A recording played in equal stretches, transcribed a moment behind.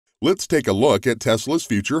Let's take a look at Tesla's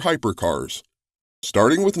future hypercars.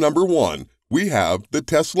 Starting with number 1, we have the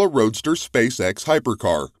Tesla Roadster SpaceX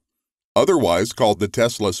hypercar. Otherwise called the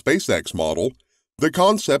Tesla SpaceX model, the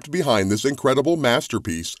concept behind this incredible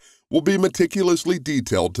masterpiece will be meticulously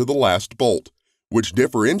detailed to the last bolt, which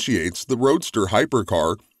differentiates the Roadster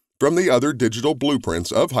hypercar from the other digital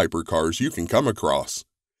blueprints of hypercars you can come across.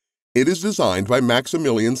 It is designed by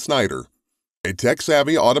Maximilian Snyder, a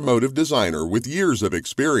tech-savvy automotive designer with years of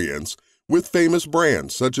experience with famous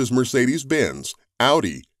brands such as Mercedes-Benz,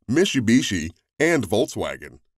 Audi, Mitsubishi, and Volkswagen.